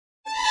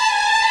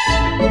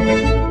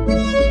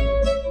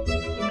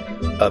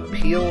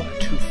Appeal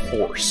to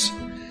force.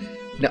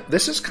 Now,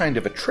 this is kind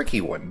of a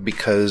tricky one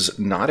because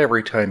not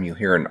every time you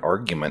hear an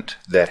argument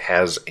that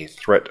has a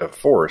threat of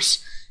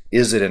force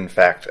is it in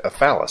fact a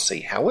fallacy.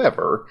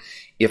 However,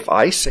 if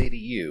I say to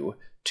you,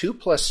 2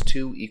 plus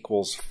 2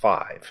 equals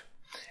 5,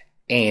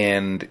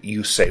 and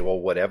you say, well,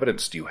 what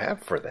evidence do you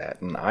have for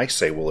that? And I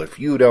say, well, if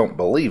you don't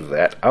believe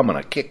that, I'm going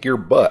to kick your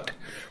butt.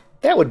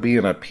 That would be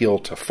an appeal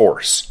to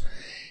force.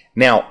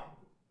 Now,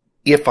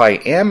 if I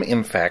am,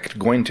 in fact,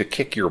 going to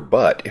kick your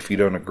butt if you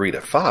don't agree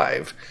to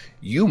 5,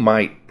 you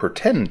might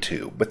pretend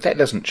to, but that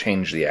doesn't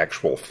change the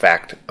actual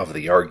fact of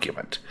the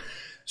argument.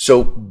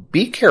 So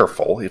be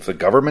careful if the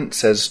government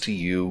says to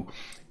you,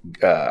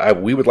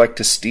 we would like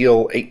to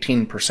steal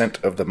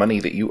 18% of the money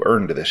that you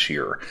earned this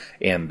year,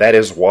 and that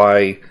is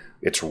why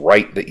it's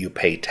right that you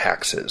pay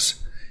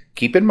taxes.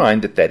 Keep in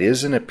mind that that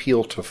is an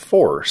appeal to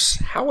force.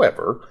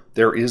 However,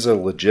 there is a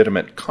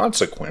legitimate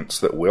consequence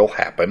that will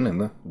happen in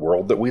the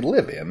world that we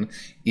live in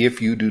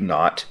if you do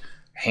not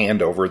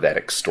hand over that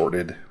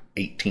extorted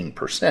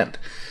 18%.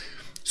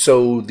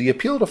 So the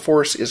appeal to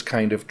force is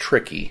kind of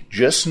tricky.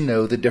 Just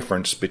know the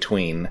difference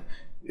between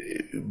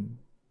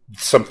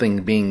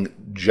something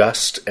being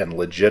just and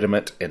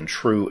legitimate and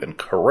true and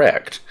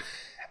correct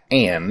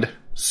and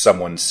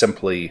someone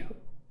simply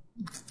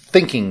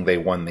thinking they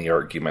won the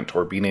argument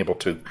or being able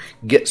to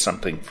get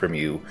something from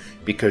you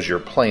because you're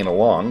playing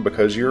along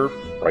because you're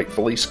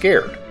rightfully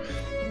scared.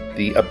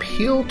 The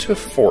appeal to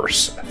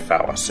force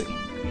fallacy.